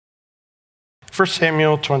1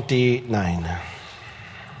 Samuel 29.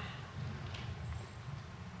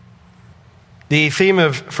 The theme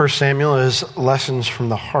of 1 Samuel is lessons from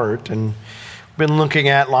the heart, and we've been looking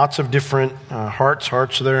at lots of different hearts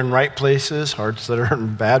that are in right places, hearts that are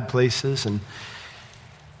in bad places, and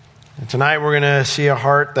tonight we're going to see a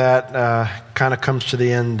heart that kind of comes to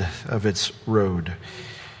the end of its road.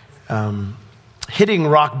 Hitting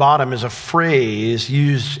rock bottom is a phrase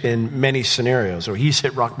used in many scenarios, or he's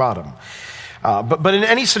hit rock bottom. But in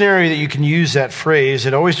any scenario that you can use that phrase,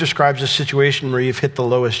 it always describes a situation where you've hit the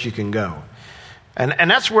lowest you can go.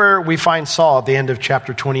 And that's where we find Saul at the end of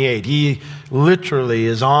chapter 28. He literally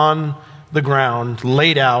is on the ground,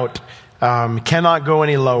 laid out, cannot go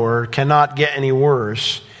any lower, cannot get any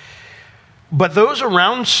worse. But those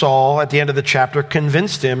around Saul at the end of the chapter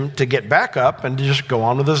convinced him to get back up and to just go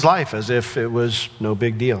on with his life as if it was no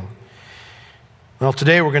big deal. Well,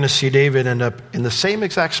 today we're going to see David end up in the same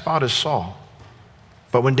exact spot as Saul.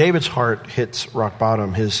 But when David's heart hits rock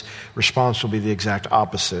bottom, his response will be the exact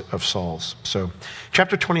opposite of Saul's. So,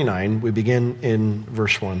 chapter 29, we begin in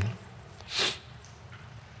verse 1.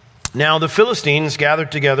 Now the Philistines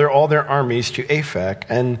gathered together all their armies to Aphek,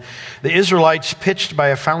 and the Israelites pitched by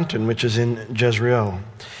a fountain which is in Jezreel.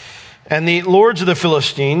 And the lords of the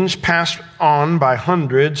Philistines passed on by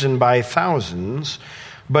hundreds and by thousands,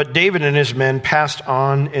 but David and his men passed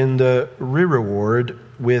on in the rearward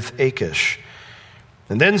with Achish.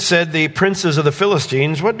 And then said the princes of the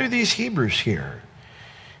Philistines, "What do these Hebrews here?"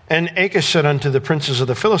 And Achish said unto the princes of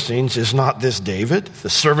the Philistines, "Is not this David, the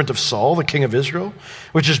servant of Saul, the king of Israel,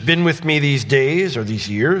 which has been with me these days or these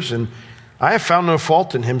years? And I have found no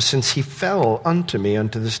fault in him since he fell unto me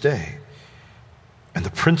unto this day." And the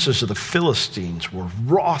princes of the Philistines were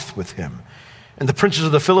wroth with him. And the princes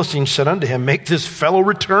of the Philistines said unto him, "Make this fellow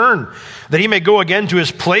return, that he may go again to his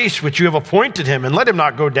place which you have appointed him, and let him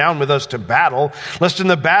not go down with us to battle, lest in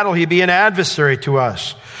the battle he be an adversary to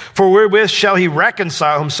us. For wherewith shall he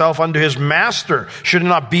reconcile himself unto his master, should it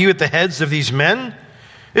not be with the heads of these men?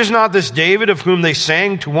 Is not this David of whom they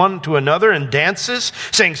sang to one to another in dances,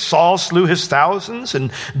 saying, Saul slew his thousands, and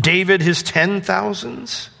David his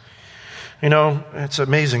 10,000s? You know, it's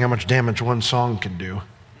amazing how much damage one song can do.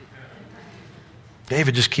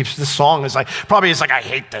 David just keeps this song. It's like, I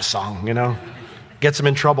hate this song, you know. Gets him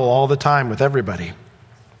in trouble all the time with everybody.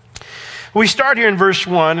 We start here in verse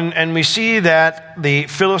 1, and we see that the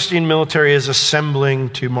Philistine military is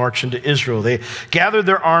assembling to march into Israel. They gathered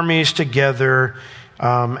their armies together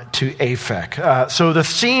to Aphek. So the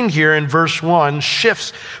scene here in verse 1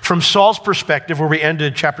 shifts from Saul's perspective, where we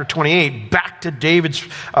ended chapter 28, back to David's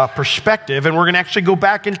perspective. And we're going to actually go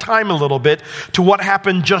back in time a little bit to what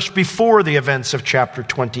happened just before the events of chapter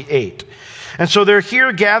 28. And so they're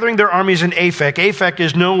here gathering their armies in Aphek. Aphek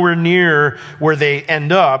is nowhere near where they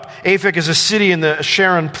end up. Aphek is a city in the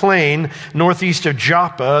Sharon Plain, northeast of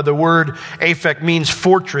Joppa. The word Aphek means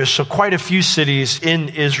fortress, so quite a few cities in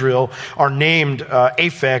Israel are named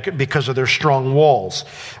Aphek because of their strong walls.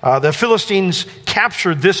 The Philistines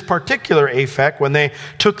captured this particular Aphek when they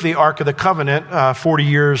took the Ark of the Covenant 40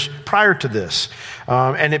 years prior to this.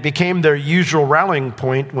 And it became their usual rallying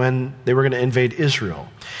point when they were going to invade Israel.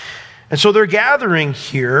 And so they're gathering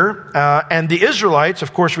here, and the Israelites,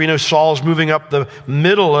 of course, we know Saul is moving up the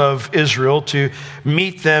middle of Israel to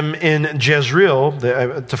meet them in Jezreel,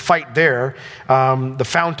 to fight there. The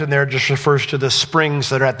fountain there just refers to the springs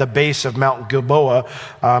that are at the base of Mount Gilboa.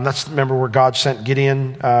 Remember where God sent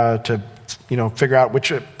Gideon to figure out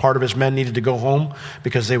which part of his men needed to go home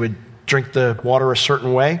because they would drink the water a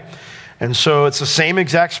certain way. And so it's the same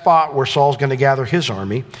exact spot where Saul's going to gather his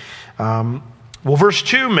army. Well, verse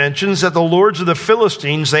 2 mentions that the lords of the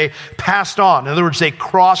Philistines, they passed on. In other words, they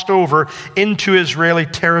crossed over into Israeli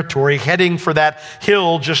territory, heading for that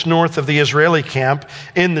hill just north of the Israeli camp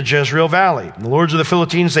in the Jezreel Valley. And the lords of the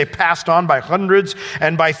Philistines, they passed on by hundreds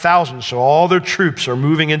and by thousands. So all their troops are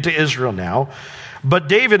moving into Israel now. But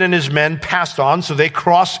David and his men passed on, so they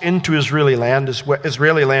cross into Israeli land as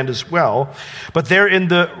well. But they're in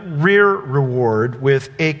the rear reward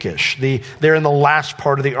with Achish. They're in the last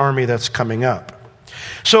part of the army that's coming up.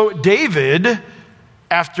 So David,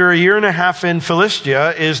 after a year and a half in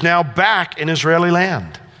Philistia, is now back in Israeli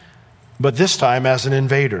land, but this time as an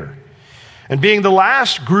invader. And being the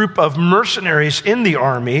last group of mercenaries in the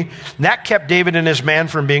army, that kept David and his men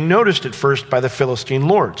from being noticed at first by the Philistine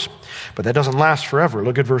lords. But that doesn't last forever.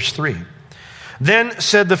 Look at verse 3. Then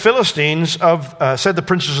said the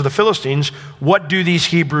princes of the Philistines, "What do these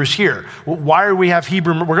Hebrews here? Why do we have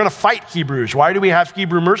Hebrew? We're going to fight Hebrews. Why do we have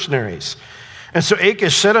Hebrew mercenaries?" And so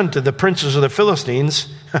Achish said unto the princes of the Philistines,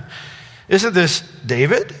 Isn't this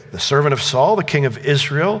David, the servant of Saul, the king of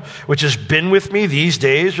Israel, which has been with me these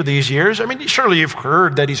days or these years? I mean, surely you've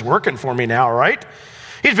heard that he's working for me now, right?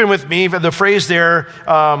 He's been with me. The phrase there,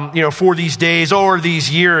 for these days or these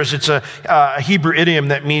years, it's a Hebrew idiom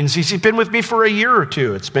that means he's been with me for a year or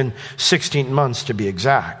two. It's been 16 months to be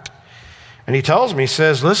exact. And he tells me, he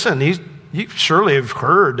says, listen, you surely have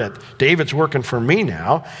heard that David's working for me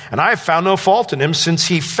now, and I have found no fault in him since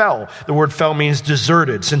he fell. The word fell means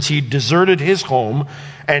deserted. Since he deserted his home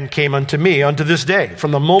and came unto me unto this day.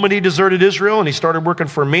 From the moment he deserted Israel and he started working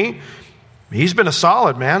for me, he's been a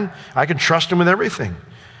solid man. I can trust him with everything.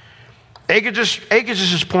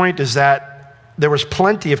 Achish's point is that there was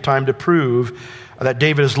plenty of time to prove that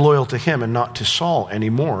David is loyal to him and not to Saul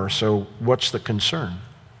anymore. So what's the concern?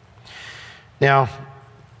 Now,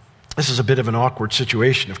 this is a bit of an awkward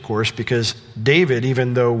situation, of course, because David,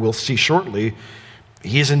 even though we'll see shortly,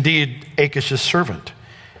 he is indeed Achish's servant.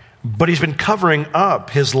 But he's been covering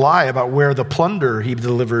up his lie about where the plunder he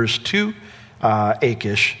delivers to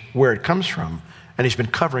Achish, where it comes from. And he's been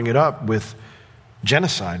covering it up with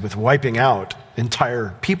genocide, with wiping out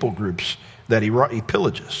entire people groups that he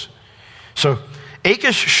pillages. So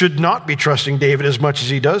Achish should not be trusting David as much as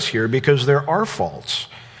he does here, because there are faults.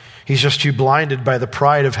 He's just too blinded by the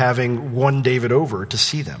pride of having won David over to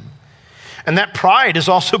see them. And that pride has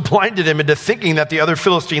also blinded him into thinking that the other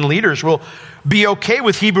Philistine leaders will be okay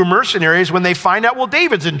with Hebrew mercenaries when they find out, well,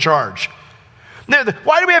 David's in charge.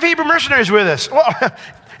 Why do we have Hebrew mercenaries with us? Well,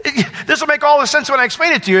 this will make all the sense when I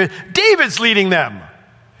explain it to you. David's leading them.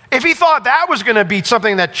 If he thought that was going to be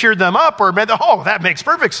something that cheered them up or meant, oh, that makes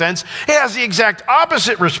perfect sense, he has the exact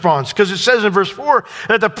opposite response, because it says in verse 4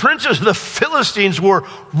 that the princes of the Philistines were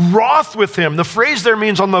wroth with him. The phrase there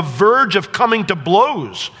means on the verge of coming to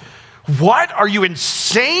blows. What? Are you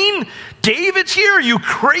insane? David's here? Are you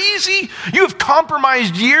crazy? You have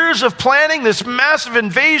compromised years of planning. This massive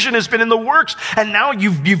invasion has been in the works, and now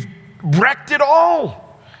you've wrecked it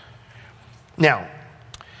all. Now,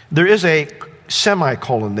 there is a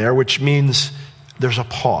semicolon there, which means there's a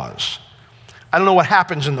pause. I don't know what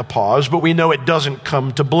happens in the pause, but we know it doesn't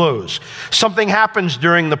come to blows. Something happens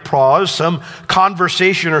during the pause, some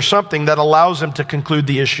conversation or something that allows them to conclude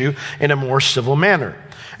the issue in a more civil manner.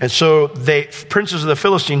 And so princes of the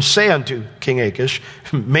Philistines say unto King Achish,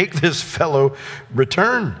 make this fellow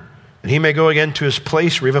return, and he may go again to his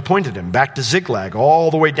place where we've appointed him, back to Ziklag,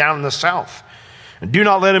 all the way down in the south. And do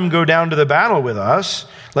not let him go down to the battle with us,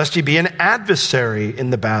 lest he be an adversary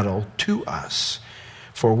in the battle to us.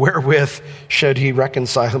 For wherewith should he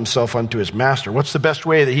reconcile himself unto his master? What's the best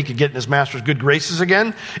way that he could get in his master's good graces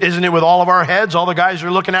again? Isn't it with all of our heads, all the guys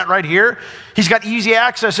you're looking at right here? He's got easy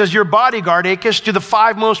access as your bodyguard, Achish, to the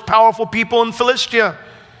 5 most powerful people in Philistia.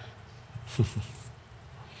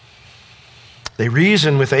 They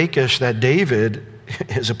reason with Achish that David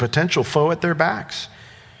is a potential foe at their backs,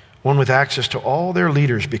 one with access to all their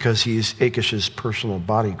leaders because he's Achish's personal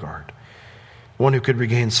bodyguard, one who could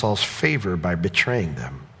regain Saul's favor by betraying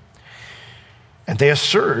them. And they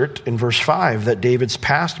assert in verse 5 that David's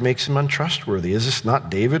past makes him untrustworthy. Is this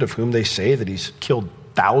not David of whom they say that he's killed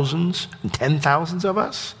thousands and 10,000s of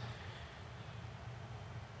us?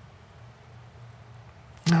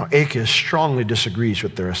 Now, Achish strongly disagrees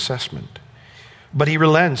with their assessment, but he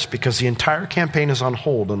relents because the entire campaign is on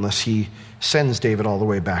hold unless he sends David all the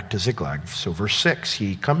way back to Ziklag. So verse 6,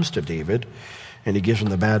 he comes to David and he gives him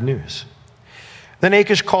the bad news. Then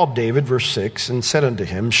Achish called David, verse 6, and said unto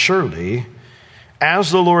him, surely,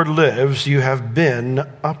 as the Lord lives, you have been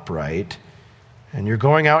upright, and your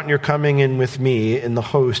going out and your coming in with me in the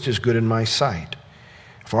host is good in my sight.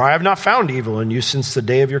 For I have not found evil in you since the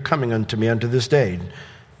day of your coming unto me unto this day.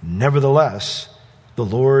 Nevertheless, the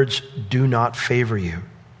Lord's do not favor you.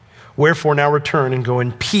 Wherefore now return and go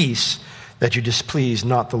in peace, that you displease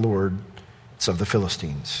not the Lords of the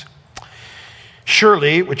Philistines.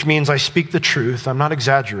 Surely, which means I speak the truth, I'm not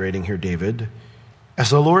exaggerating here, David. As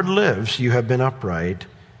the Lord lives, you have been upright,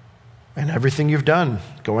 and everything you've done,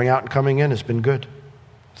 going out and coming in, has been good,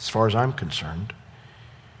 as far as I'm concerned.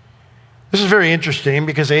 This is very interesting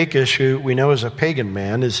because Achish, who we know is a pagan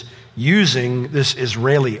man, is using this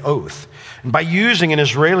Israeli oath. And by using an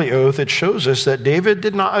Israeli oath, it shows us that David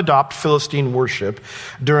did not adopt Philistine worship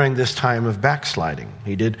during this time of backsliding.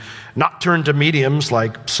 He did not turn to mediums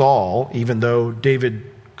like Saul, even though David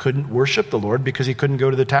couldn't worship the Lord because he couldn't go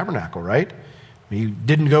to the tabernacle, right? He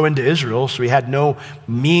didn't go into Israel, so he had no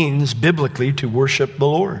means biblically to worship the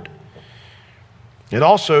Lord. It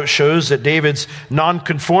also shows that David's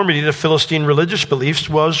nonconformity to Philistine religious beliefs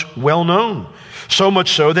was well known. So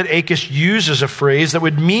much so that Achish uses a phrase that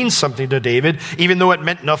would mean something to David, even though it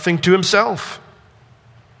meant nothing to himself.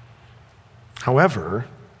 However,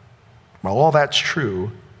 while all that's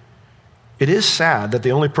true, it is sad that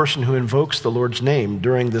the only person who invokes the Lord's name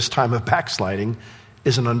during this time of backsliding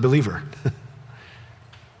is an unbeliever.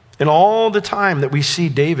 And all the time that we see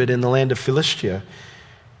David in the land of Philistia,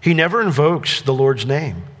 he never invokes the Lord's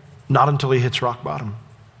name, not until he hits rock bottom.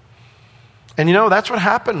 And that's what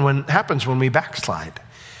happens when we backslide.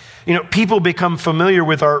 People become familiar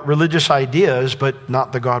with our religious ideas, but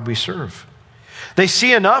not the God we serve. They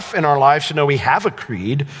see enough in our lives to know we have a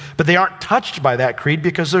creed, but they aren't touched by that creed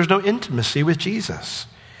because there's no intimacy with Jesus.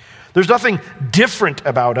 There's nothing different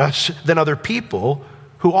about us than other people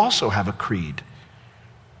who also have a creed.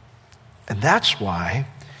 And that's why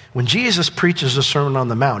when Jesus preaches the Sermon on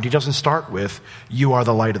the Mount, he doesn't start with, "You are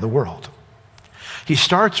the light of the world." He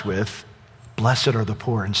starts with, "Blessed are the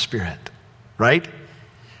poor in spirit," right?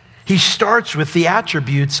 He starts with the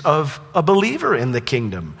attributes of a believer in the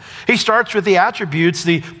kingdom. He starts with the attributes,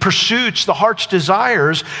 the pursuits, the heart's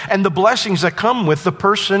desires, and the blessings that come with the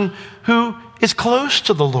person who is close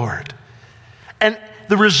to the Lord. And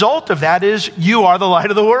the result of that is, you are the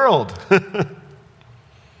light of the world.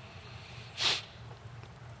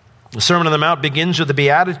 The Sermon on the Mount begins with the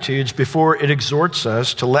Beatitudes before it exhorts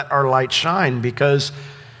us to let our light shine, because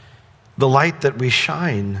the light that we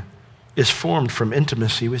shine is formed from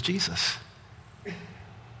intimacy with Jesus.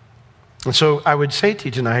 And so I would say to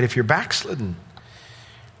you tonight, if you're backslidden,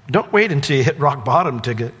 don't wait until you hit rock bottom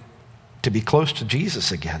to be close to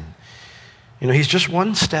Jesus again. He's just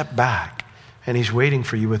one step back, and he's waiting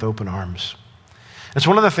for you with open arms. It's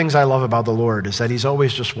one of the things I love about the Lord is that he's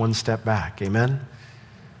always just one step back. Amen?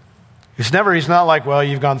 He's not like, well,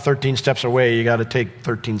 you've gone 13 steps away, you got to take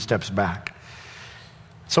 13 steps back.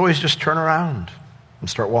 It's always just turn around and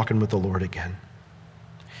start walking with the Lord again.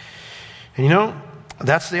 And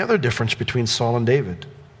that's the other difference between Saul and David.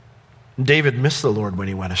 David missed the Lord when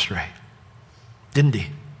he went astray, didn't he?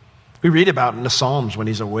 We read about it in the Psalms when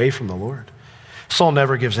he's away from the Lord. Saul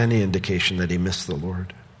never gives any indication that he missed the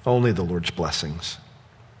Lord, only the Lord's blessings.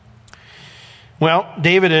 Well,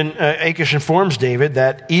 David and Achish informs David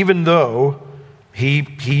that even though he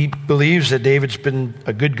believes that David's been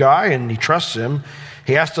a good guy and he trusts him,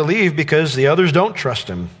 he has to leave because the others don't trust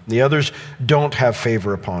him. The others don't have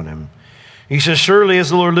favor upon him. He says, "Surely as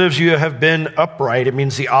the Lord lives, you have been upright." It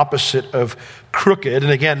means the opposite of crooked.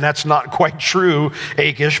 And again, that's not quite true,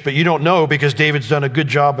 Achish, but you don't know because David's done a good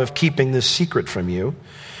job of keeping this secret from you.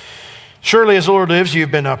 "Surely as the Lord lives,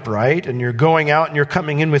 you've been upright, and you're going out and you're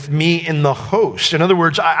coming in with me in the host." In other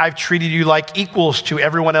words, I've treated you like equals to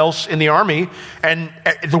everyone else in the army, and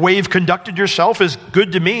the way you've conducted yourself is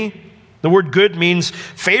good to me. The word good means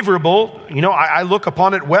favorable. I look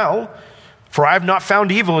upon it well, for I have not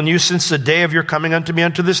found evil in you since the day of your coming unto me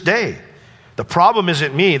unto this day. The problem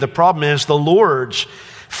isn't me. The problem is the Lord's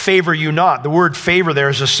favor you not. The word favor there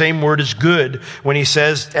is the same word as good when he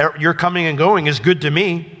says your coming and going is good to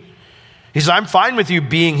me. He says, I'm fine with you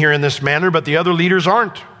being here in this manner, but the other leaders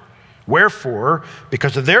aren't. Wherefore,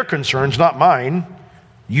 because of their concerns, not mine,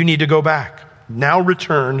 you need to go back. Now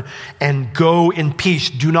return and go in peace.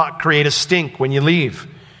 Do not create a stink when you leave,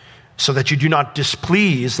 so that you do not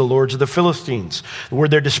displease the lords of the Philistines. The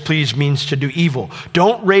word there, displease, means to do evil.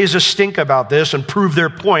 Don't raise a stink about this and prove their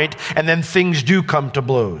point, and then things do come to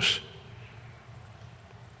blows.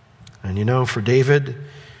 And for David,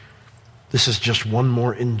 this is just one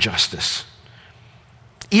more injustice.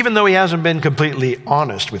 Even though he hasn't been completely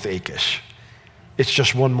honest with Achish, it's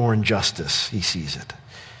just one more injustice. He sees it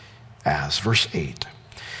as. Verse 8.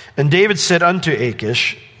 "And David said unto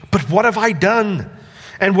Achish, But what have I done?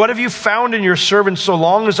 And what have you found in your servant so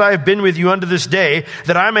long as I have been with you unto this day,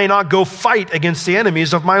 that I may not go fight against the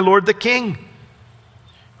enemies of my lord the king?"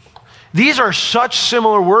 These are such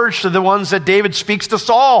similar words to the ones that David speaks to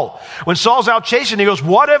Saul. When Saul's out chasing, he goes,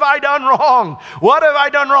 "What have I done wrong? What have I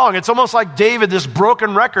done wrong?" It's almost like David, this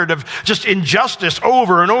broken record of just injustice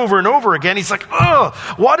over and over and over again. He's like, "Oh,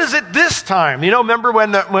 what is it this time?" Remember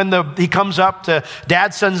when he comes up to,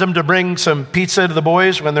 Dad sends him to bring some pizza to the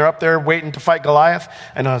boys when they're up there waiting to fight Goliath?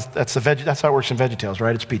 And that's how it works in VeggieTales,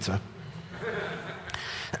 right? It's pizza.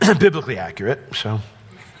 Biblically accurate, so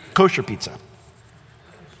kosher pizza.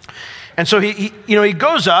 And so he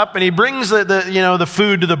goes up and he brings the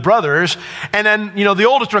food to the brothers, and then the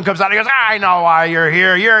oldest one comes out and he goes, "I know why you're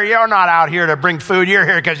here. You're not out here to bring food. You're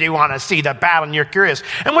here because you want to see the battle and you're curious."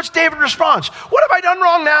 And what's David's response? "What have I done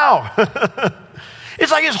wrong now?"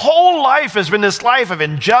 It's like his whole life has been this life of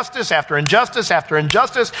injustice after injustice after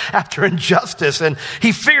injustice after injustice, and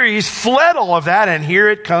he's fled all of that, and here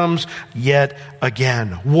it comes yet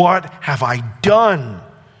again. "What have I done?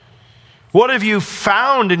 What have you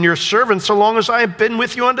found in your servant so long as I have been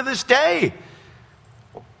with you unto this day?"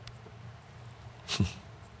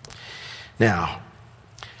 Now,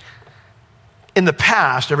 in the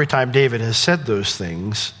past, every time David has said those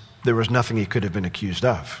things, there was nothing he could have been accused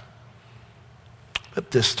of.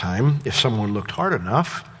 But this time, if someone looked hard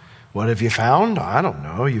enough, what have you found? I don't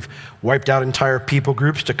know. You've wiped out entire people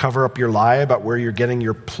groups to cover up your lie about where you're getting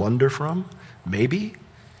your plunder from? Maybe.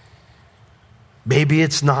 Maybe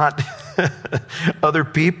it's not other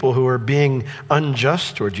people who are being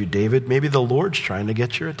unjust towards you, David. Maybe the Lord's trying to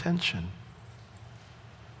get your attention.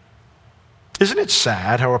 Isn't it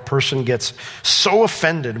sad how a person gets so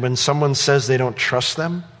offended when someone says they don't trust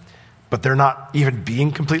them, but they're not even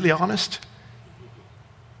being completely honest?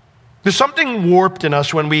 There's something warped in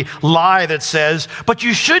us when we lie that says, but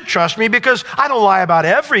you should trust me because I don't lie about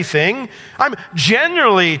everything. I'm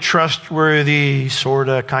generally trustworthy,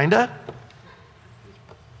 sorta, kinda.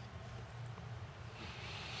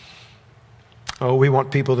 Oh, we want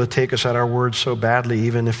people to take us at our word so badly,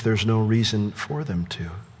 even if there's no reason for them to.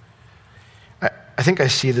 I think I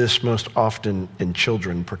see this most often in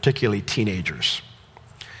children, particularly teenagers.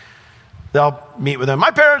 They'll meet with them. My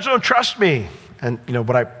parents don't trust me. And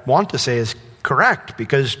what I want to say is correct,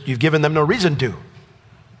 because you've given them no reason to.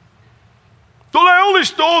 Well, I only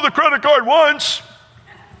stole the credit card once.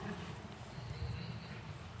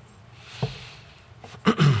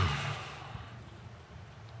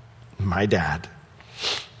 My dad.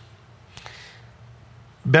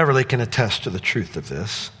 Beverly can attest to the truth of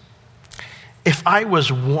this. If I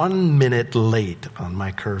was 1 minute late on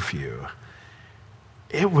my curfew,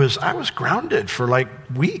 I was grounded for like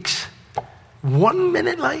weeks. 1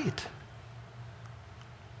 minute late.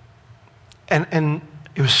 And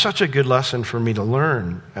it was such a good lesson for me to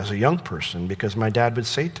learn as a young person, because my dad would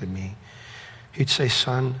say to me, he'd say,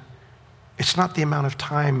 son, it's not the amount of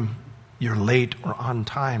time you're late or on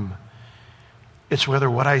time. It's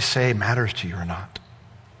whether what I say matters to you or not,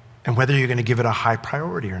 and whether you're going to give it a high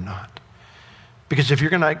priority or not. Because if you're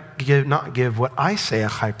going to not give what I say a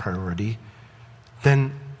high priority,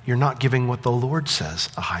 then you're not giving what the Lord says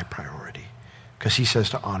a high priority. Because he says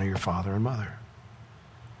to honor your father and mother.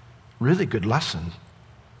 Really good lesson.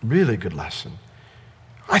 Really good lesson.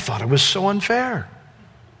 I thought it was so unfair.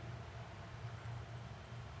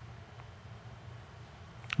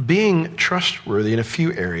 Being trustworthy in a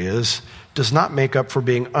few areas does not make up for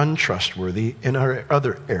being untrustworthy in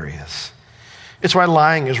other areas. It's why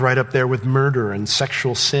lying is right up there with murder and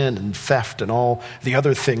sexual sin and theft and all the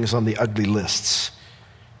other things on the ugly lists.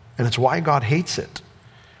 And it's why God hates it.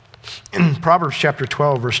 In Proverbs chapter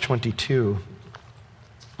 12, verse 22,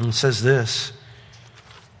 it says this.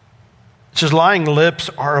 It says, lying lips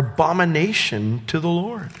are abomination to the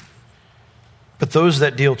Lord, but those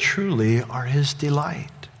that deal truly are his delight.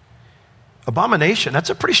 Abomination, that's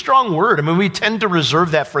a pretty strong word. I mean, we tend to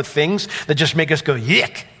reserve that for things that just make us go,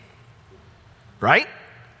 yick. Right?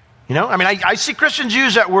 I see Christians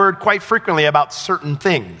use that word quite frequently about certain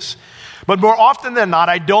things. But more often than not,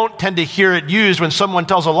 I don't tend to hear it used when someone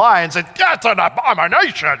tells a lie and says, that's an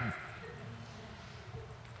abomination.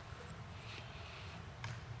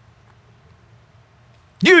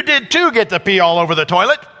 You did too get to pee all over the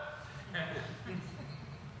toilet.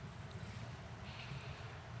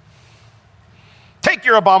 Take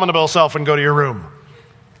your abominable self and go to your room.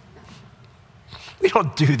 We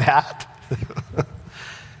don't do that.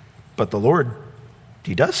 But the Lord,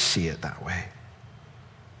 he does see it that way.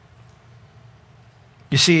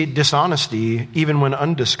 You see, dishonesty, even when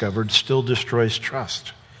undiscovered, still destroys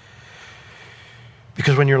trust.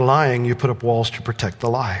 Because when you're lying, you put up walls to protect the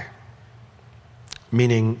lie.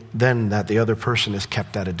 Meaning then that the other person is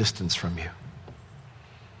kept at a distance from you.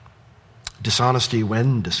 Dishonesty,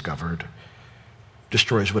 when discovered,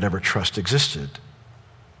 destroys whatever trust existed.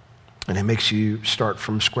 And it makes you start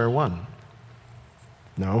from square one.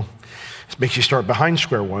 No, it makes you start behind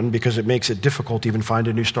square one, because it makes it difficult to even find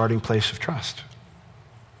a new starting place of trust.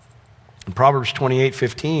 In Proverbs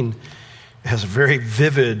 28:15, it has a very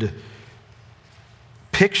vivid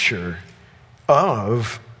picture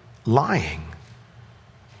of lying.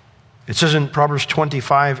 It says in Proverbs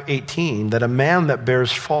 25:18 that a man that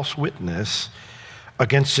bears false witness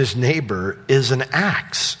against his neighbor is an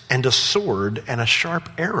axe and a sword and a sharp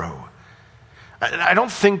arrow. I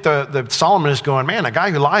don't think the Solomon is going, man, a guy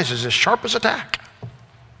who lies is as sharp as a tack.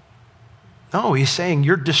 No, he's saying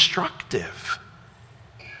you're destructive.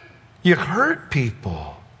 You hurt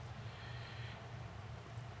people.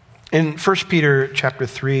 In 1 Peter chapter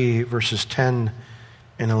 3, verses 10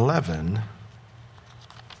 and 11,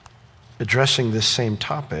 addressing this same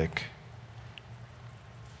topic,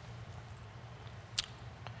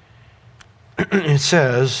 it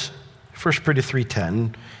says, 1 Peter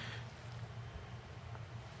 3:10,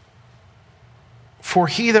 For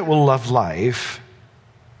he that will love life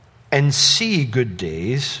and see good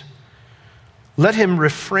days, let him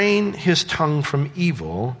refrain his tongue from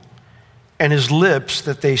evil and his lips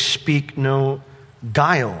that they speak no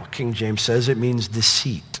guile. King James says it means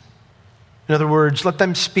deceit. In other words, let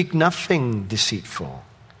them speak nothing deceitful.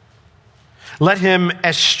 Let him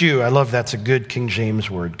eschew. I love that's a good King James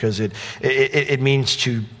word because it means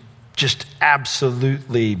to just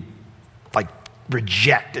absolutely like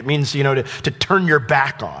reject. It means, to turn your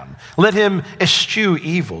back on. Let him eschew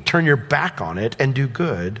evil, turn your back on it and do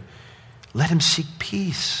good. Let him seek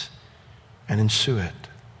peace and ensue it.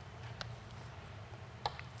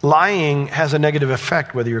 Lying has a negative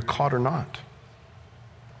effect whether you're caught or not.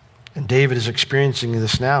 And David is experiencing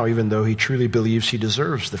this now, even though he truly believes he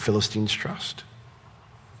deserves the Philistines' trust.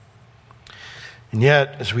 And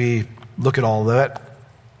yet, as we look at all that,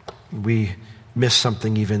 we miss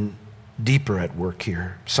something even deeper at work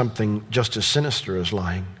here, something just as sinister as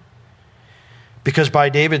lying. Because by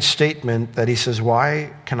David's statement that he says,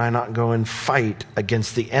 why can I not go and fight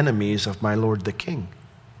against the enemies of my Lord the king?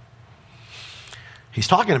 He's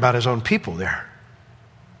talking about his own people there.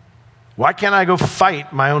 Why can't I go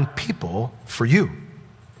fight my own people for you?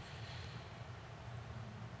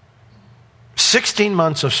 16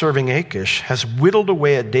 months of serving Achish has whittled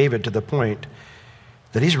away at David to the point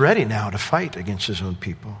that he's ready now to fight against his own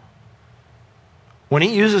people. When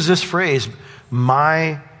he uses this phrase,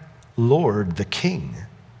 my Lord the king,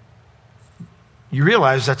 you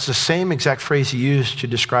realize that's the same exact phrase he used to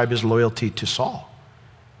describe his loyalty to Saul.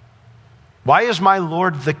 Why is my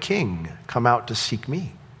Lord the king come out to seek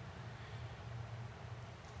me?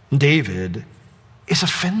 David is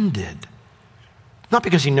offended, not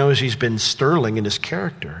because he knows he's been sterling in his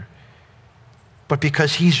character, but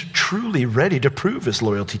because he's truly ready to prove his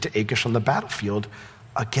loyalty to Achish on the battlefield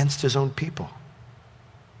against his own people.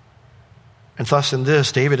 And thus in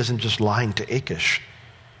this, David isn't just lying to Achish,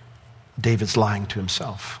 David's lying to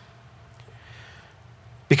himself.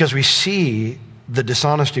 Because we see the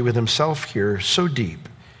dishonesty with himself here so deep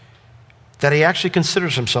that he actually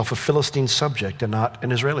considers himself a Philistine subject and not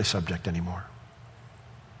an Israeli subject anymore.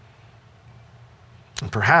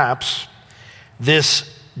 And perhaps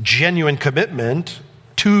this genuine commitment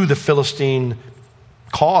to the Philistine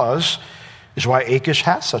cause is why Achish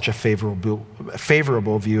has such a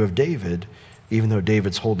favorable view of David, even though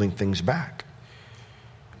David's holding things back.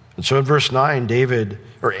 And so in verse 9,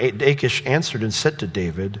 Achish answered and said to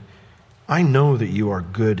David, I know that you are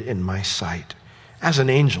good in my sight, as an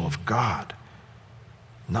angel of God.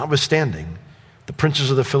 Notwithstanding, the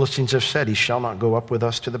princes of the Philistines have said, he shall not go up with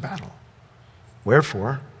us to the battle.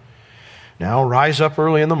 Wherefore, now rise up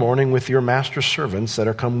early in the morning with your master's servants that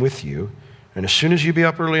are come with you, and as soon as you be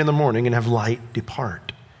up early in the morning and have light,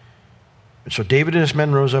 depart. And so David and his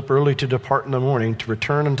men rose up early to depart in the morning to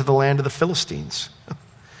return unto the land of the Philistines.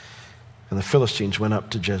 And the Philistines went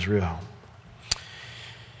up to Jezreel.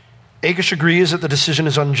 Achish agrees that the decision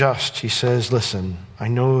is unjust. He says, listen, I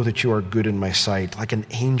know that you are good in my sight, like an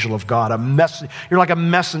angel of God. You're like a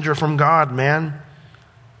messenger from God, man.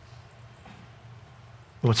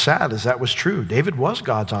 What's sad is that was true. David was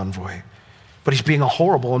God's envoy, but he's being a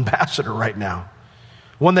horrible ambassador right now.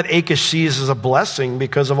 One that Achish sees as a blessing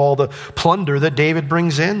because of all the plunder that David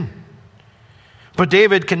brings in. But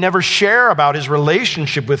David can never share about his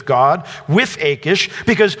relationship with God with Achish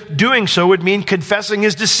because doing so would mean confessing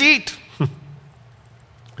his deceit.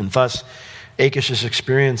 And thus, Achish's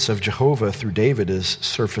experience of Jehovah through David is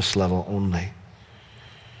surface level only.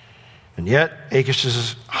 And yet,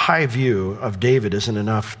 Achish's high view of David isn't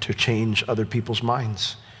enough to change other people's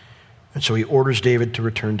minds. And so he orders David to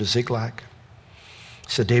return to Ziklag. He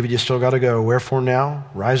said, David, you still got to go. Wherefore now,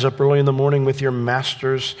 rise up early in the morning with your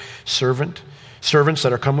master's servants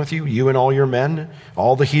that are come with you, you and all your men,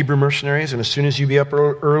 all the Hebrew mercenaries, and as soon as you be up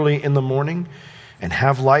early in the morning and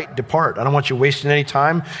have light, depart. I don't want you wasting any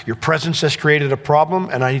time. Your presence has created a problem,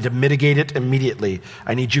 and I need to mitigate it immediately.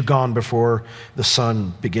 I need you gone before the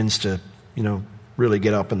sun begins to, really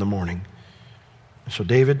get up in the morning. So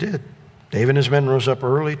David did. David and his men rose up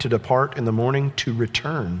early to depart in the morning to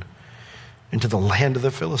return into the land of the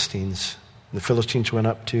Philistines. The Philistines went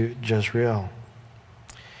up to Jezreel.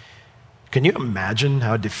 Can you imagine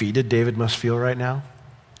how defeated David must feel right now?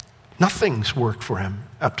 Nothing's worked for him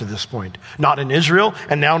up to this point. Not in Israel,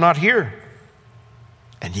 and now not here.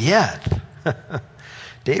 And yet,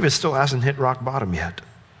 David still hasn't hit rock bottom yet.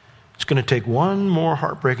 It's going to take one more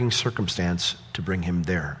heartbreaking circumstance to bring him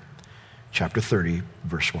there. Chapter 30,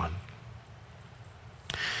 verse 1.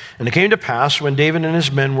 And it came to pass when David and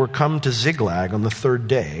his men were come to Ziklag on the third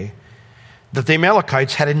day, that the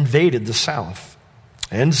Amalekites had invaded the south.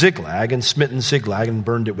 and Ziklag, and smitten Ziklag, and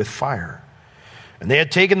burned it with fire. And they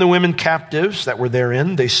had taken the women captives that were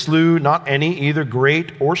therein. They slew not any, either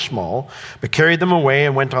great or small, but carried them away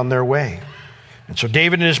and went on their way. And so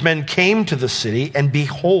David and his men came to the city, and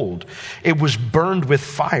behold, it was burned with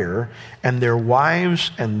fire, and their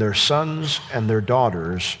wives and their sons and their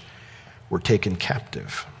daughters were taken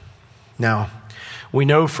captive. Now, we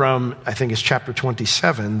know from, I think it's chapter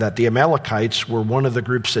 27, that the Amalekites were one of the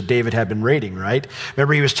groups that David had been raiding, right?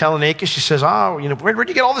 Remember he was telling Achish, he says, where'd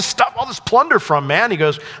you get all this stuff, all this plunder from, man? He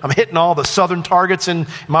goes, I'm hitting all the southern targets in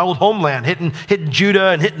my old homeland, hitting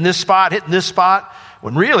Judah and hitting this spot.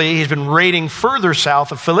 When really, he's been raiding further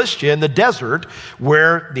south of Philistia in the desert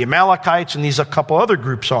where the Amalekites and these a couple other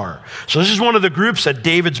groups are. So this is one of the groups that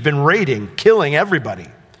David's been raiding, killing everybody.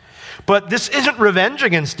 But this isn't revenge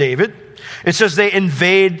against David. It says they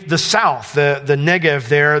invade the south, the Negev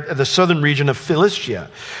there, the southern region of Philistia.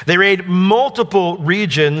 They raid multiple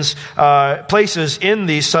regions, places in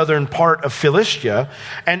the southern part of Philistia.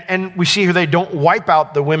 And we see here they don't wipe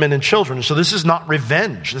out the women and children. So this is not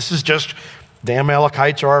revenge. This is just the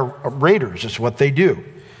Amalekites are raiders. It's what they do.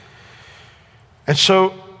 And so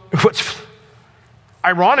what's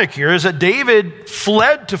ironic here is that David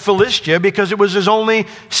fled to Philistia because it was his only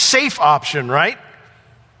safe option, right?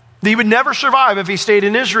 He would never survive if he stayed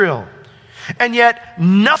in Israel. And yet,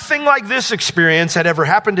 nothing like this experience had ever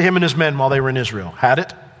happened to him and his men while they were in Israel. Had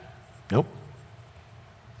it? Nope.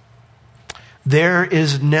 There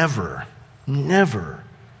is never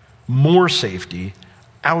more safety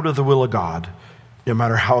out of the will of God, no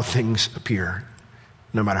matter how things appear,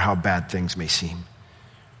 no matter how bad things may seem.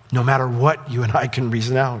 No matter what you and I can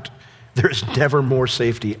reason out, there is never more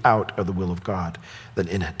safety out of the will of God than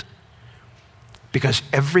in it. Because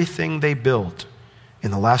everything they built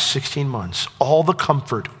in the last 16 months, all the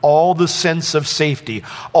comfort, all the sense of safety,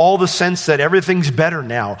 all the sense that everything's better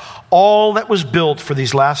now, all that was built for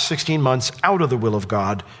these last 16 months out of the will of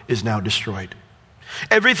God is now destroyed.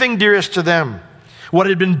 Everything dearest to them, what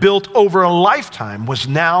had been built over a lifetime, was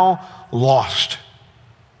now lost.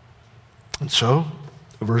 And so,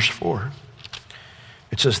 verse 4,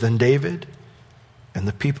 it says, Then David and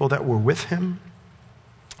the people that were with him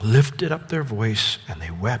lifted up their voice, and they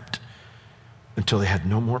wept until they had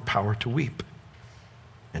no more power to weep.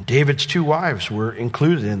 And David's two wives were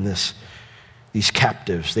included in these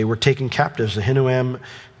captives. They were taken captives, Ahinoam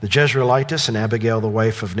the Jezreelitess and Abigail the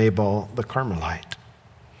wife of Nabal the Carmelite.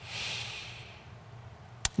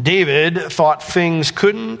 David thought things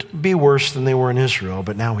couldn't be worse than they were in Israel,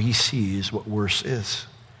 but now he sees what worse is.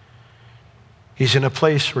 He's in a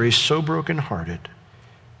place where he's so brokenhearted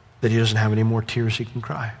that he doesn't have any more tears he can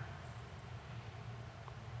cry.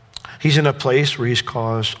 He's in a place where he's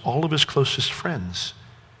caused all of his closest friends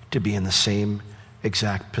to be in the same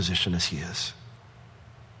exact position as he is.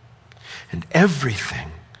 And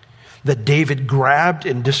everything that David grabbed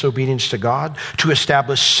in disobedience to God to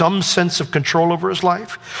establish some sense of control over his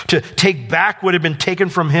life, to take back what had been taken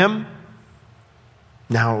from him,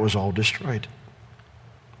 now it was all destroyed.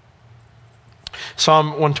 Psalm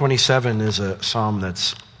 127 is a psalm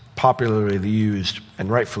that's popularly used, and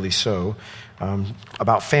rightfully so,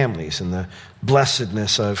 about families and the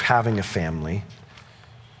blessedness of having a family.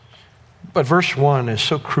 But verse 1 is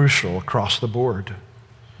so crucial across the board.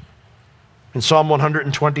 In Psalm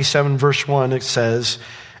 127, verse 1, it says,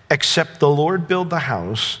 Except the Lord build the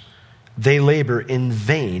house, they labor in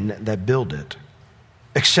vain that build it.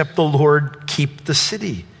 Except the Lord keep the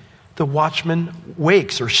city, the watchman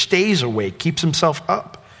wakes or stays awake, keeps himself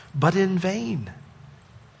up, but in vain.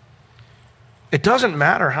 It doesn't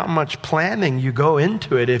matter how much planning you go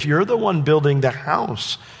into it. If you're the one building the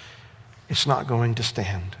house, it's not going to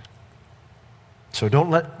stand. So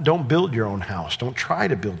don't build your own house. Don't try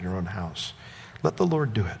to build your own house. Let the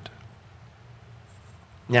Lord do it.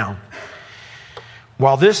 Now,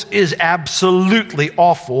 while this is absolutely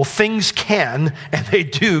awful, things can, and they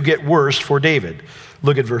do, get worse for David.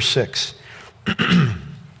 Look at verse 6.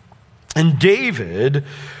 And David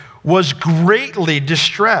was greatly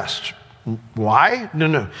distressed. Why?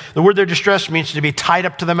 No. The word there, distressed, means to be tied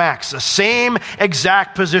up to the max. The same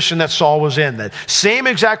exact position that Saul was in. That same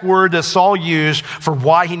exact word that Saul used for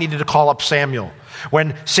why he needed to call up Samuel.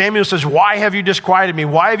 When Samuel says, why have you disquieted me?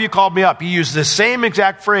 Why have you called me up? He used the same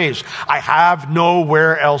exact phrase. I have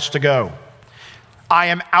nowhere else to go. I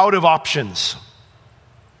am out of options.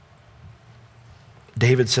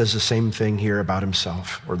 David says the same thing here about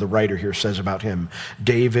himself, or the writer here says about him.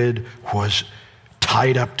 David was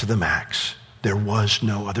tied up to the max. There was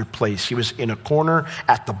no other place. He was in a corner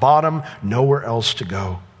at the bottom, nowhere else to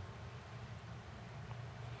go.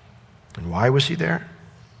 And why was he there?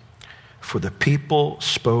 For the people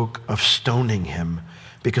spoke of stoning him,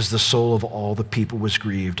 because the soul of all the people was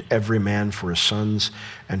grieved, every man for his sons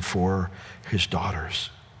and for his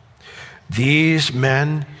daughters. These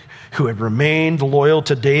men who had remained loyal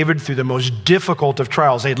to David through the most difficult of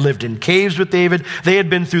trials, they had lived in caves with David, they had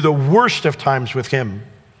been through the worst of times with him.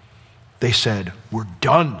 They said, we're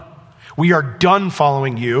done. We are done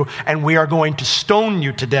following you, and we are going to stone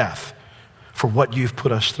you to death for what you've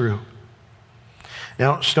put us through.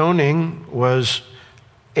 Now, stoning was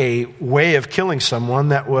a way of killing someone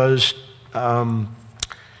that was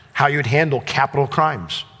how you'd handle capital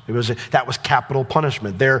crimes. That was capital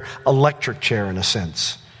punishment, their electric chair in a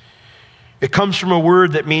sense. It comes from a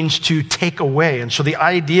word that means to take away. And so the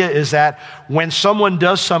idea is that when someone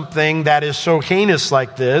does something that is so heinous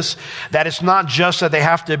like this, that it's not just that they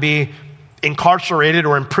have to be incarcerated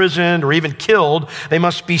or imprisoned or even killed, they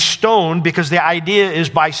must be stoned, because the idea is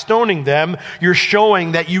by stoning them, you're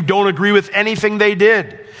showing that you don't agree with anything they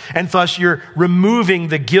did. And thus you're removing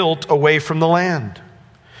the guilt away from the land.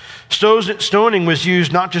 Stoning was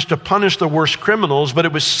used not just to punish the worst criminals, but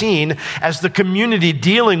it was seen as the community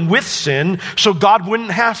dealing with sin so God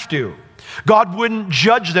wouldn't have to. God wouldn't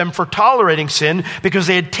judge them for tolerating sin because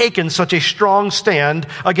they had taken such a strong stand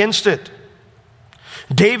against it.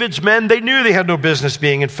 David's men, they knew they had no business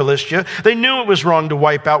being in Philistia. They knew it was wrong to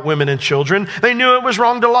wipe out women and children. They knew it was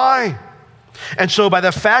wrong to lie. And so by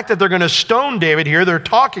the fact that they're going to stone David here, they're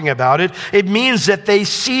talking about it, it means that they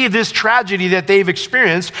see this tragedy that they've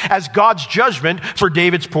experienced as God's judgment for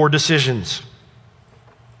David's poor decisions.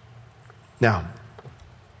 Now,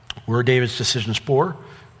 were David's decisions poor?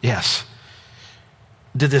 Yes.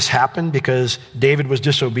 Did this happen because David was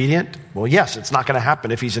disobedient? Well, yes, it's not going to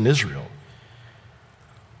happen if he's in Israel.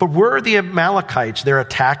 But were the Amalekites, their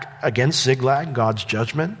attack against Ziklag, God's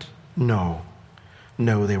judgment? No.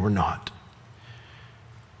 No, they were not.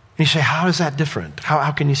 And you say, how is that different?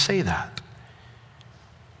 How can you say that?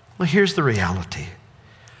 Well, here's the reality.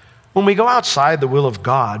 When we go outside the will of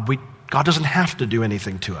God, God doesn't have to do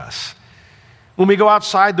anything to us. When we go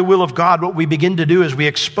outside the will of God, what we begin to do is we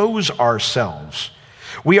expose ourselves.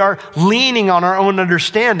 We are leaning on our own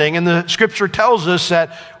understanding, and the scripture tells us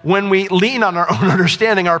that when we lean on our own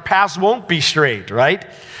understanding, our paths won't be straight, right?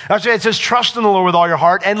 That's why it says, trust in the Lord with all your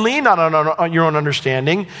heart and lean on your own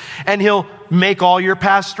understanding, and he'll make all your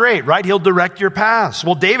paths straight, right? He'll direct your paths.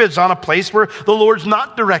 Well, David's on a place where the Lord's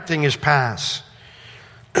not directing his paths.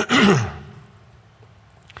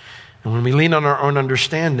 And when we lean on our own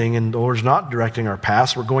understanding and the Lord's not directing our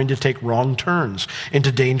paths, we're going to take wrong turns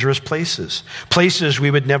into dangerous places. Places we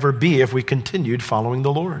would never be if we continued following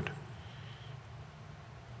the Lord.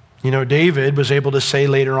 You know, David was able to say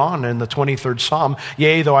later on in the 23rd Psalm,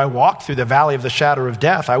 yea, though I walk through the valley of the shadow of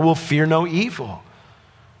death, I will fear no evil.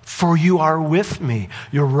 For you are with me.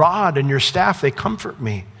 Your rod and your staff, they comfort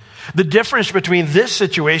me. The difference between this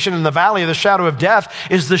situation and the valley of the shadow of death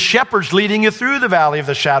is the shepherd's leading you through the valley of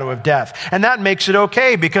the shadow of death. And that makes it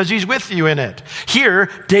okay because he's with you in it. Here,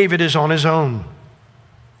 David is on his own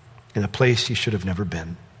in a place he should have never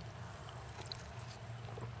been.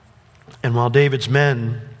 And while David's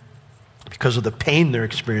men, because of the pain they're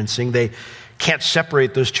experiencing, they can't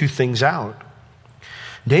separate those two things out,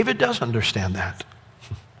 David does understand that.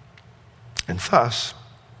 And thus,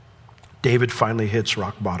 David finally hits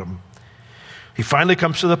rock bottom. He finally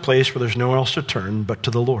comes to the place where there's nowhere else to turn but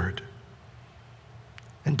to the Lord.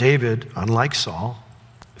 And David, unlike Saul,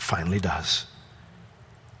 finally does.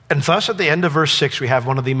 And thus at the end of verse 6, we have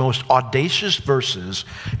one of the most audacious verses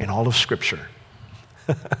in all of Scripture.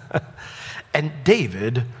 And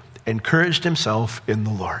David encouraged himself in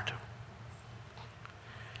the Lord.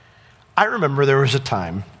 I remember there was a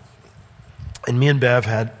time, and me and Bev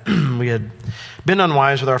we had been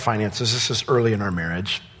unwise with our finances. This is early in our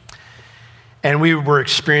marriage. And we were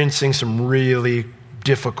experiencing some really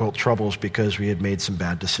difficult troubles because we had made some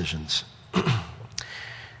bad decisions. And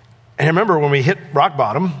I remember when we hit rock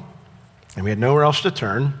bottom and we had nowhere else to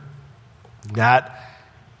turn, that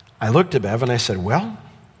I looked at Bev and I said, well,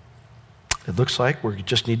 it looks like we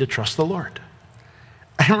just need to trust the Lord.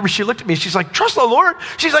 I remember she looked at me, she's like, trust the Lord?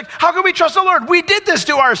 She's like, how can we trust the Lord? We did this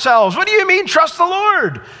to ourselves. What do you mean, trust the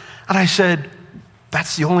Lord? And I said,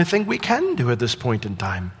 that's the only thing we can do at this point in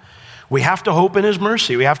time. We have to hope in his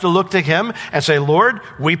mercy. We have to look to him and say, Lord,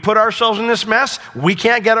 we put ourselves in this mess. We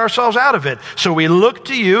can't get ourselves out of it. So we look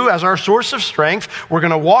to you as our source of strength. We're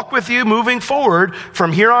going to walk with you moving forward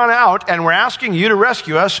from here on out, and we're asking you to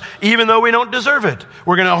rescue us even though we don't deserve it.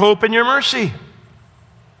 We're going to hope in your mercy.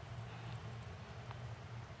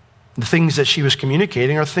 The things that she was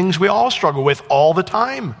communicating are things we all struggle with all the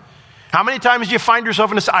time. How many times do you find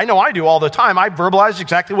yourself in a, I know I do all the time. I verbalize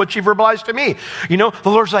exactly what she verbalized to me. You know, the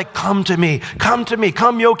Lord's like, come to me,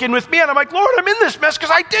 come yoke in with me. And I'm like, Lord, I'm in this mess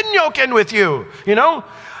because I didn't yoke in with you. You know,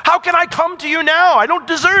 how can I come to you now? I don't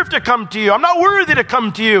deserve to come to you. I'm not worthy to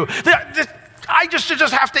come to you. I just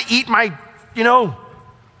have to eat my,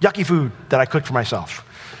 yucky food that I cooked for myself.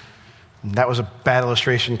 And that was a bad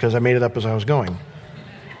illustration because I made it up as I was going.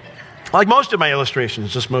 Like most of my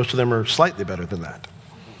illustrations, just most of them are slightly better than that.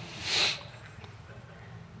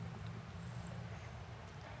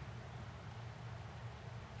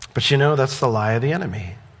 But that's the lie of the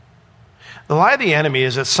enemy. The lie of the enemy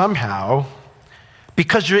is that somehow,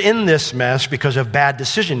 because you're in this mess, because of bad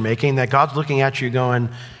decision making, that God's looking at you going,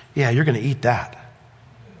 yeah, you're going to eat that.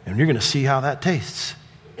 And you're going to see how that tastes.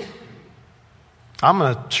 I'm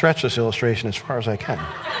going to stretch this illustration as far as I can.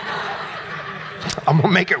 I'm going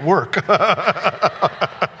to make it work.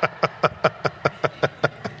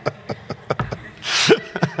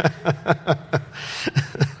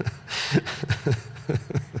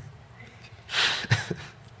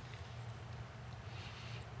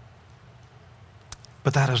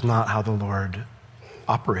 But that is not how the Lord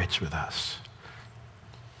operates with us.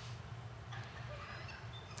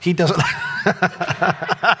 He doesn't.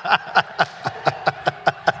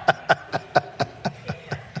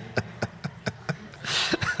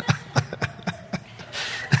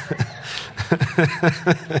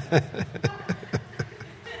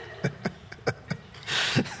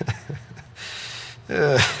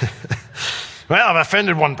 Well, I've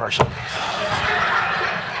offended one person.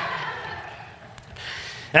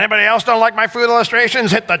 Anybody else don't like my food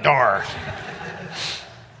illustrations? Hit the door.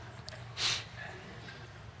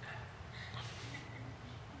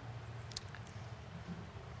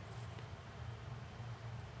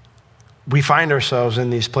 We find ourselves in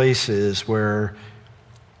these places where,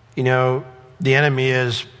 the enemy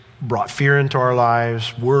has brought fear into our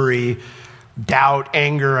lives, worry, doubt,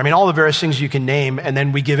 anger. I mean, all the various things you can name, and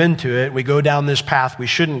then we give into it. We go down this path we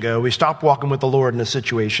shouldn't go. We stop walking with the Lord in a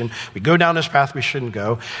situation. We go down this path we shouldn't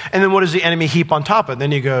go. And then what does the enemy heap on top of it?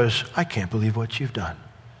 Then he goes, I can't believe what you've done.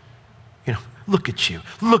 Look at you.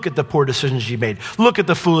 Look at the poor decisions you made. Look at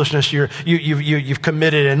the foolishness you've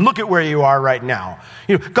committed, and look at where you are right now.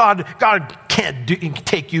 God can't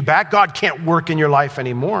take you back. God can't work in your life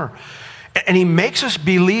anymore. And he makes us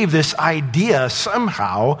believe this idea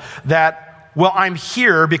somehow that, well, I'm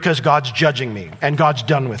here because God's judging me and God's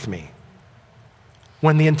done with me.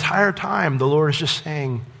 When the entire time the Lord is just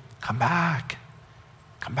saying, come back,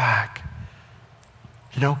 come back.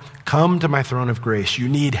 Come to my throne of grace. You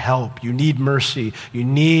need help. You need mercy. You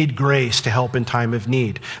need grace to help in time of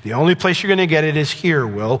need. The only place you're going to get it is here,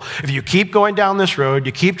 Will. If you keep going down this road,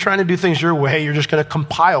 you keep trying to do things your way, you're just going to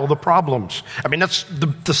compile the problems. I mean, that's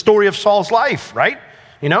the story of Saul's life, right?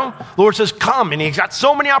 The Lord says, come. And he's got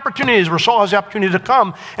so many opportunities where Saul has the opportunity to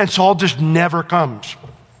come, and Saul just never comes.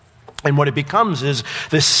 And what it becomes is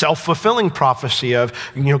this self-fulfilling prophecy of,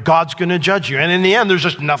 God's going to judge you. And in the end, there's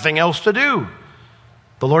just nothing else to do.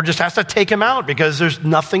 The Lord just has to take him out because there's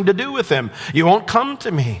nothing to do with him. You won't come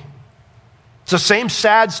to me. It's the same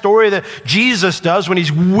sad story that Jesus does when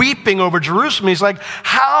he's weeping over Jerusalem. He's like,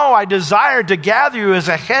 how I desired to gather you as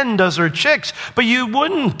a hen does her chicks, but you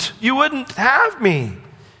wouldn't. You wouldn't have me.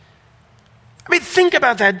 I mean, think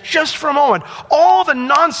about that just for a moment. All the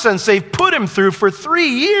nonsense they've put him through for 3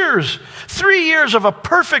 years. 3 years of a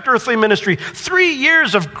perfect earthly ministry. 3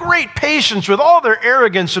 years of great patience with all their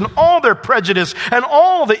arrogance and all their prejudice and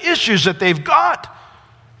all the issues that they've got.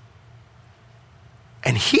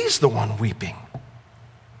 And he's the one weeping.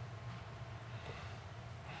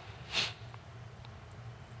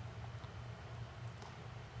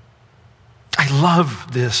 I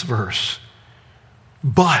love this verse.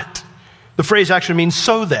 But the phrase actually means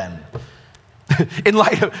so then. In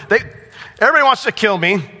light of, everybody wants to kill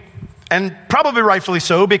me, and probably rightfully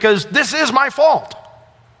so, because this is my fault.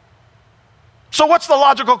 So what's the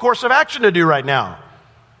logical course of action to do right now?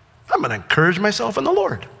 I'm going to encourage myself in the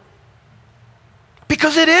Lord.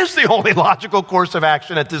 Because it is the only logical course of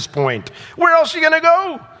action at this point. Where else are you going to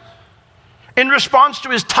go? In response to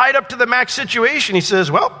his tied up to the max situation, he says,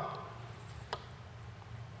 well,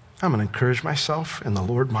 I'm going to encourage myself in the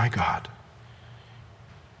Lord my God.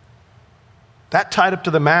 That tied up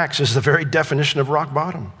to the max is the very definition of rock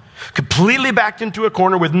bottom. Completely backed into a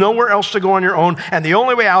corner with nowhere else to go on your own, and the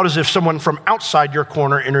only way out is if someone from outside your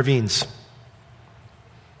corner intervenes.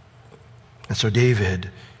 And so David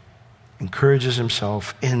encourages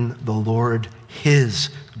himself in the Lord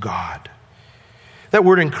his God. That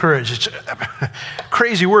word encourage, it's a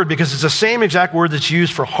crazy word because it's the same exact word that's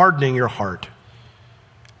used for hardening your heart.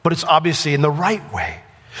 But it's obviously in the right way.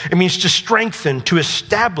 It means to strengthen, to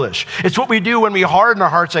establish. It's what we do when we harden our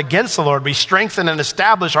hearts against the Lord. We strengthen and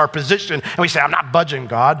establish our position, and we say, I'm not budging,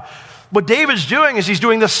 God. What David's doing is he's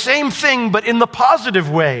doing the same thing, but in the positive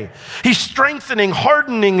way. He's strengthening,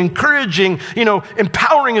 hardening, encouraging,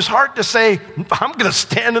 empowering his heart to say, I'm going to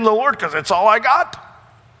stand in the Lord because it's all I got.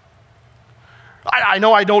 I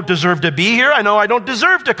know I don't deserve to be here. I know I don't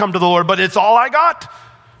deserve to come to the Lord, but it's all I got.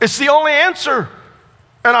 It's the only answer.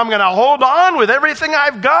 And I'm going to hold on with everything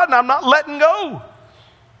I've got, and I'm not letting go.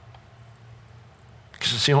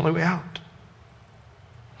 Because it's the only way out.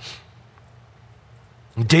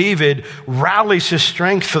 David rallies his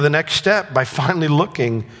strength for the next step by finally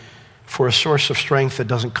looking for a source of strength that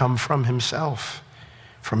doesn't come from himself,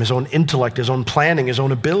 from his own intellect, his own planning, his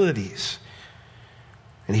own abilities.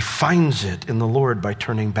 And he finds it in the Lord by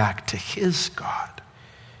turning back to his God.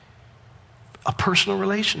 A personal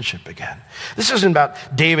relationship again. This isn't about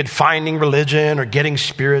David finding religion or getting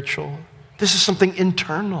spiritual. This is something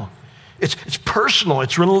internal. It's personal,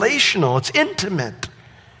 it's relational, it's intimate.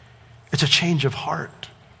 It's a change of heart.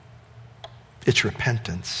 It's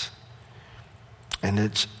repentance. And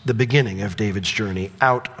it's the beginning of David's journey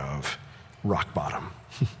out of rock bottom.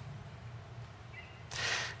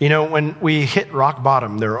 When we hit rock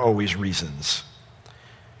bottom, there are always reasons.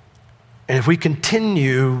 And if we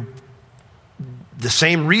continue the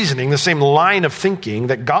same reasoning, the same line of thinking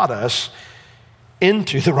that got us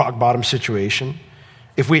into the rock bottom situation,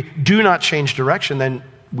 if we do not change direction, then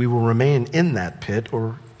we will remain in that pit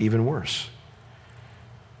or even worse.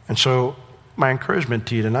 And so my encouragement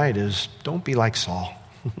to you tonight is don't be like Saul.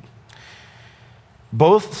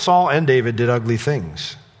 Both Saul and David did ugly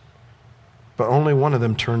things, but only one of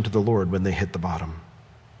them turned to the Lord when they hit the bottom.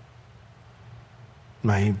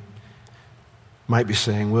 I might be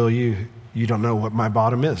saying, well, you don't know what my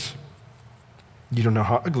bottom is. You don't know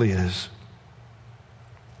how ugly it is.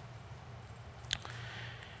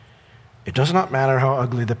 It does not matter how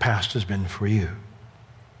ugly the past has been for you.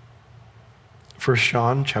 1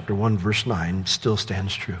 John chapter 1, verse 9 still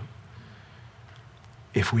stands true.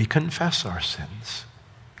 If we confess our sins,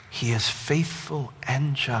 he is faithful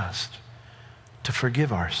and just to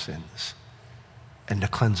forgive our sins and to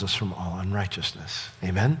cleanse us from all unrighteousness.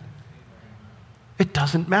 Amen? It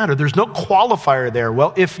doesn't matter. There's no qualifier there.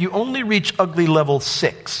 Well, if you only reach ugly level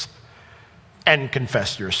 6 and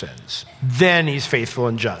confess your sins, then he's faithful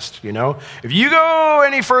and just, If you go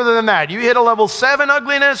any further than that, you hit a level 7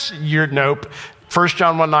 ugliness, nope. 1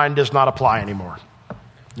 John 1:9 does not apply anymore.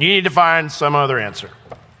 You need to find some other answer.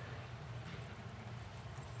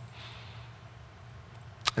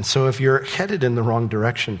 And so if you're headed in the wrong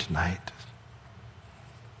direction tonight,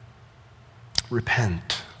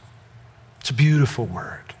 repent. It's a beautiful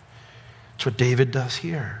word. It's what David does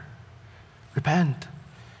here. Repent.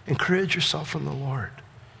 Encourage yourself from the Lord.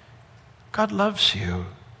 God loves you,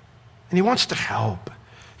 and he wants to help,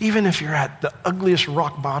 even if you're at the ugliest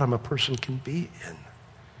rock bottom a person can be in.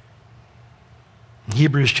 In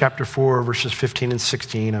Hebrews chapter 4, verses 15 and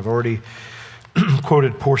 16, I've already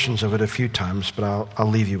quoted portions of it a few times, but I'll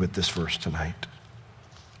leave you with this verse tonight.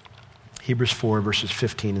 Hebrews 4, verses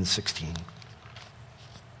 15 and 16.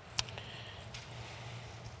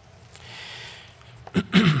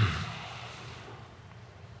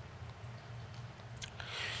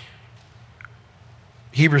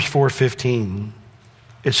 Hebrews 4:15,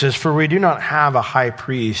 it says, "For we do not have a high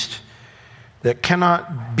priest that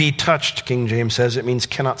cannot be touched," King James says, it means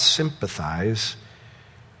cannot sympathize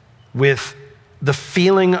with the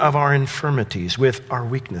feeling of our infirmities, with our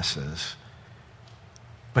weaknesses.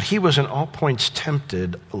 But he was in all points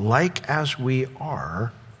tempted, like as we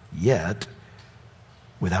are, yet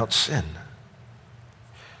without sin.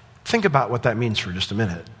 Think about what that means for just a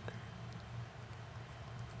minute.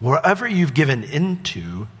 Wherever you've given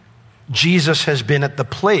into, Jesus has been at the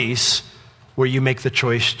place where you make the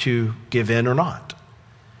choice to give in or not.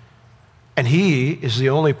 And he is the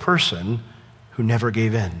only person who never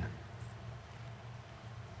gave in.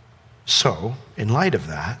 So, in light of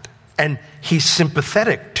that, and he's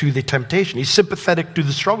sympathetic to the temptation. He's sympathetic to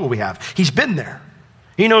the struggle we have. He's been there.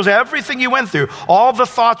 He knows everything you went through, all the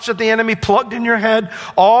thoughts that the enemy plugged in your head,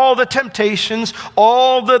 all the temptations,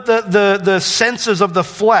 all the senses of the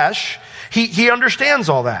flesh. He understands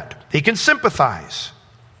all that. He can sympathize.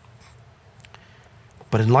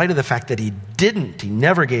 But in light of the fact that he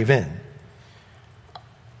never gave in,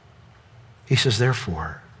 he says,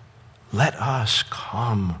 therefore, let us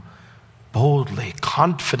come boldly,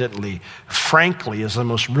 confidently, frankly is the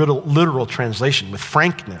most literal translation, with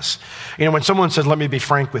frankness. When someone says, let me be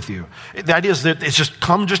frank with you, the idea is that it's just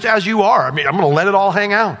come just as you are. I'm going to let it all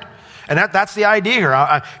hang out. And that's the idea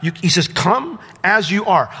here. He says, come as you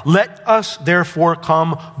are. Let us therefore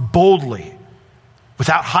come boldly.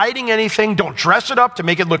 Without hiding anything. Don't dress it up to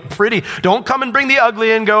make it look pretty. Don't come and bring the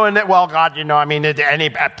ugly and go, well, God,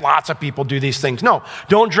 lots of people do these things. No,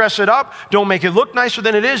 don't dress it up. Don't make it look nicer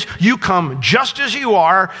than it is. You come just as you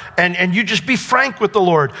are, and you just be frank with the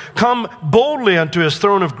Lord. Come boldly unto his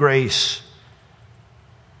throne of grace.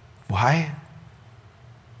 Why?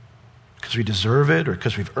 Because we deserve it, or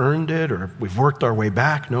because we've earned it, or we've worked our way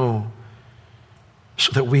back? No.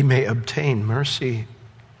 So that we may obtain mercy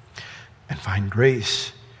and find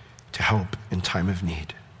grace to help in time of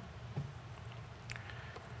need.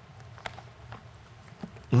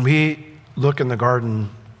 When we look in the garden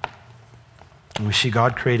and we see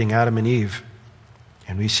God creating Adam and Eve,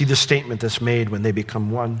 and we see the statement that's made when they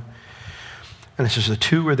become one, and it says the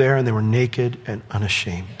two were there and they were naked and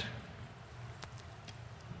unashamed.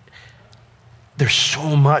 There's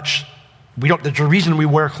so much. There's a reason we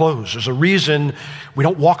wear clothes. There's a reason we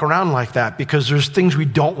don't walk around like that, because there's things we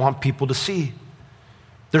don't want people to see.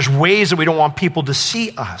 There's ways that we don't want people to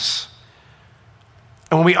see us.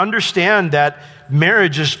 And when we understand that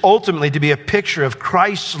marriage is ultimately to be a picture of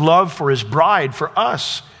Christ's love for his bride, for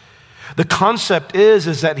us, the concept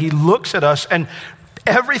is that he looks at us and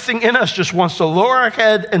everything in us just wants to lower our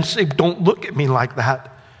head and say, don't look at me like that.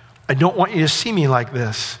 I don't want you to see me like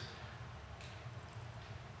this.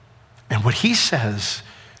 And what he says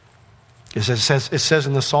is, it says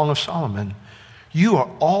in the Song of Solomon, you are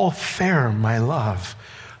all fair, my love.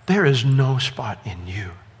 There is no spot in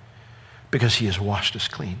you, because he has washed us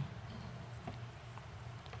clean.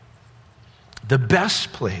 The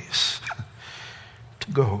best place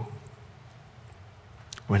to go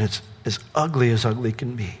when it's as ugly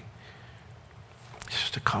can be is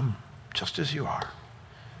just to come just as you are,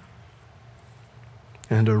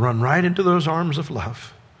 and to run right into those arms of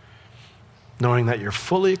love, knowing that you're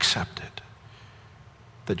fully accepted,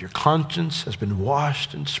 that your conscience has been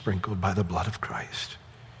washed and sprinkled by the blood of Christ.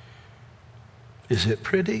 Is it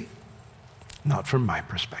pretty? Not from my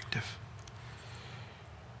perspective.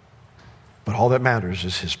 But all that matters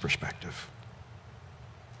is his perspective.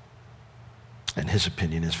 And his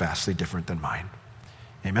opinion is vastly different than mine.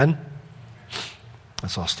 Amen?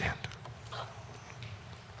 Let's all stand.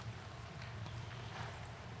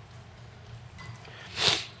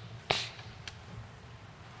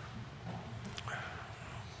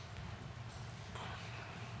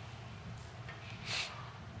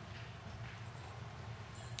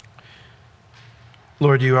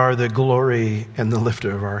 Lord, you are the glory and the lifter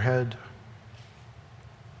of our head.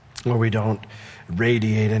 Lord, we don't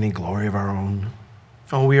radiate any glory of our own.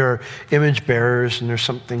 Oh, we are image bearers, and there's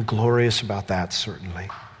something glorious about that, certainly.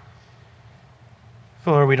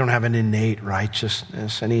 Lord, we don't have an innate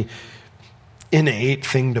righteousness, any innate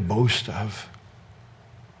thing to boast of.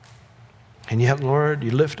 And yet, Lord, you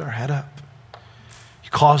lift our head up. You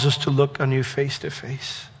cause us to look on you face to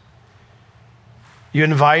face. You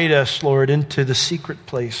invite us, Lord, into the secret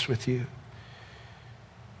place with you,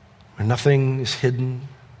 where nothing is hidden,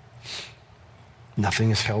 nothing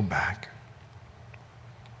is held back.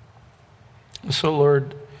 And so,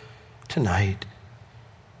 Lord, tonight,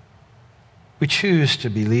 we choose to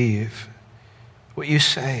believe what you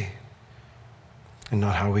say and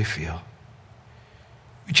not how we feel.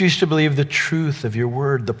 We choose to believe the truth of your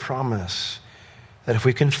word, the promise that if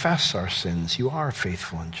we confess our sins, you are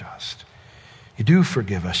faithful and just. You do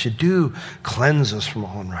forgive us. You do cleanse us from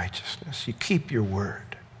all unrighteousness. You keep your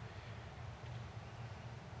word.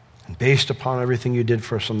 And based upon everything you did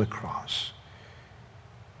for us on the cross,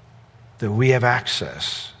 that we have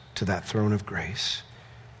access to that throne of grace,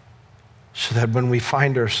 so that when we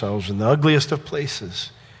find ourselves in the ugliest of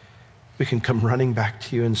places, we can come running back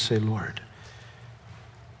to you and say, Lord,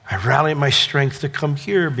 I rally my strength to come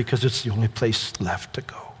here because it's the only place left to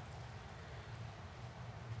go.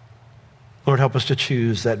 Lord, help us to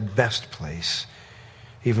choose that best place,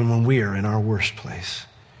 even when we are in our worst place,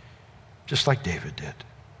 just like David did.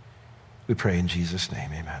 We pray in Jesus' name,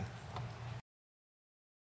 amen.